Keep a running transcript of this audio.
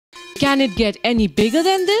Can it get any bigger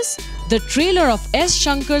than this? The trailer of S.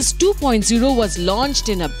 Shankar's 2.0 was launched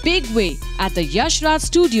in a big way at the Yash Raj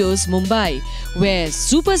Studios, Mumbai, where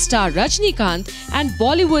superstar Rajnikanth and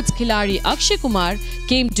Bollywood's Khilari Akshay Kumar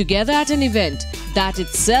came together at an event. That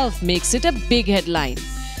itself makes it a big headline.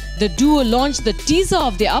 The duo launched the teaser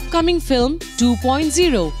of their upcoming film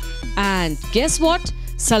 2.0. And guess what?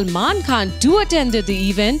 Salman Khan too attended the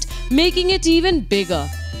event, making it even bigger.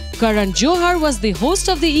 Karan Johar was the host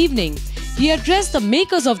of the evening. He addressed the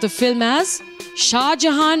makers of the film as Shah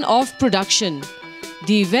Jahan of production.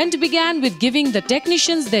 The event began with giving the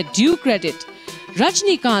technicians their due credit.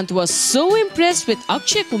 Rajnikanth was so impressed with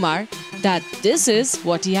Akshay Kumar that this is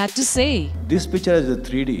what he had to say. This picture is a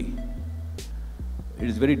 3D. It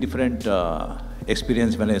is very different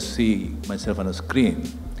experience when I see myself on a screen.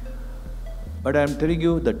 But I am telling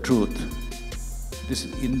you the truth.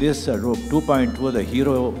 In this 2.2, the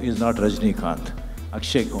hero is not Rajnikanth.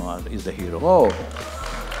 Akshay Kumar is the hero. Whoa.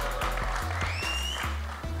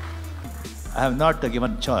 I have not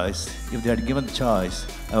given choice. If they had given choice,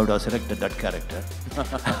 I would have selected that character.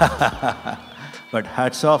 But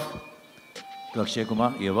hats off to Akshay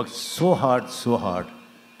Kumar. He worked so hard.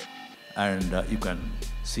 And you can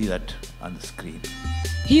see that on the screen.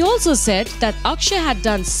 He also said that Akshay had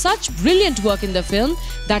done such brilliant work in the film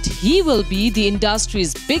that he will be the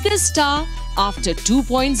industry's biggest star after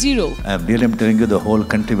 2.0. I am really telling you, the whole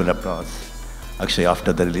country will applaud Akshay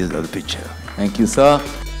after the release of the picture. Thank you, sir.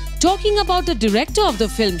 Talking about the director of the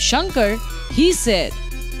film, Shankar, he said,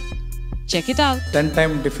 check it out. 10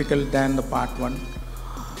 times difficult than the part 1.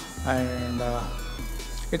 And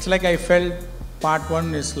it's like I felt part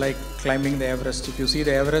 1 is like climbing the Everest. If you see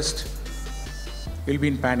the Everest, you'll be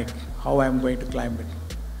in panic, how I am going to climb it.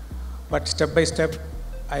 But step by step,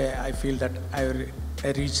 I feel that I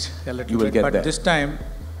reached a little bit. But there. This time,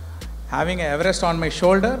 having an Everest on my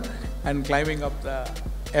shoulder and climbing up the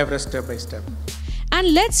Everest step by step.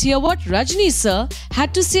 And let's hear what Rajni sir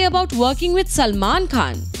had to say about working with Salman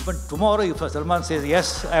Khan. Even tomorrow, if Salman says,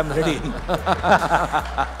 yes, I am ready.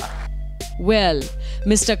 Well,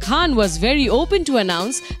 Mr. Khan was very open to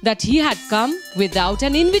announce that he had come without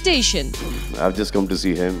an invitation. I've just come to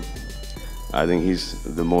see him. I think he's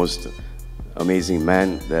the most amazing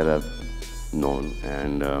man that I've known,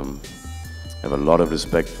 and I have a lot of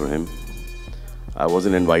respect for him. I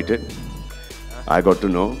wasn't invited. I got to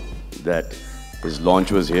know that his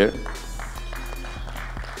launch was here.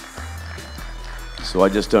 So I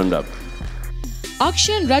just turned up.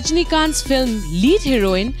 Akshay and Rajnikanth's film lead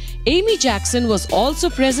heroine Amy Jackson was also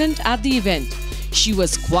present at the event. She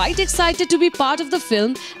was quite excited to be part of the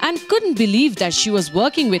film and couldn't believe that she was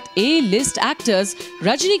working with A-list actors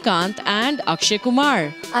Rajnikanth and Akshay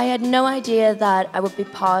Kumar. I had no idea that I would be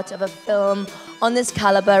part of a film on this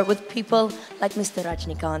caliber with people like Mr.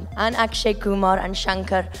 Rajnikanth and Akshay Kumar and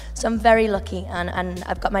Shankar. So I'm very lucky, and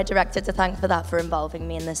I've got my director to thank for that, for involving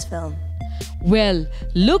me in this film. Well,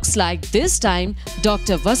 looks like this time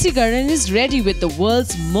Dr. Vasigaran is ready with the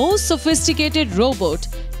world's most sophisticated robot,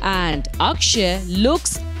 and Akshay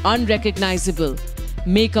looks unrecognizable.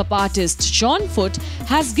 Makeup artist Sean Foote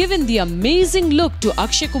has given the amazing look to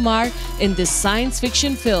Akshay Kumar in this science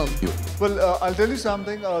fiction film. Well, I'll tell you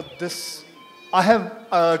something. To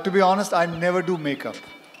be honest, I never do makeup.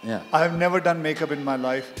 Yeah. I have never done makeup in my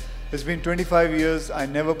life. It's been 25 years. I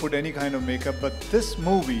never put any kind of makeup. But this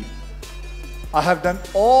movie, I have done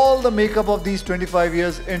all the makeup of these 25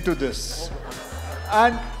 years into this.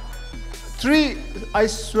 And I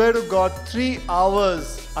swear to God, 3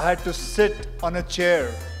 hours I had to sit on a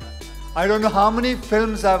chair. I don't know how many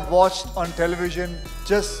films I've watched on television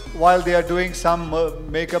just while they are doing some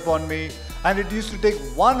makeup on me. And it used to take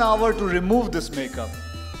 1 hour to remove this makeup.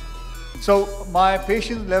 So my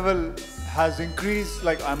patience level has increased.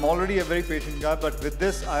 Like, I'm already a very patient guy, but with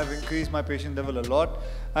this I have increased my patience level a lot.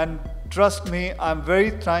 And trust me, I'm very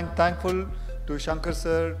thankful to Shankar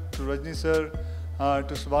sir, to Rajni sir,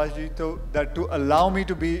 to Subhashji, to allow me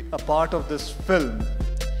to be a part of this film.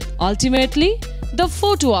 Ultimately, the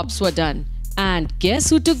photo ops were done. And guess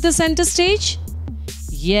who took the center stage?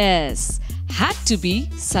 Yes, had to be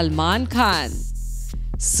Salman Khan.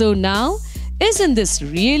 So now, isn't this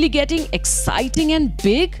really getting exciting and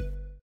big?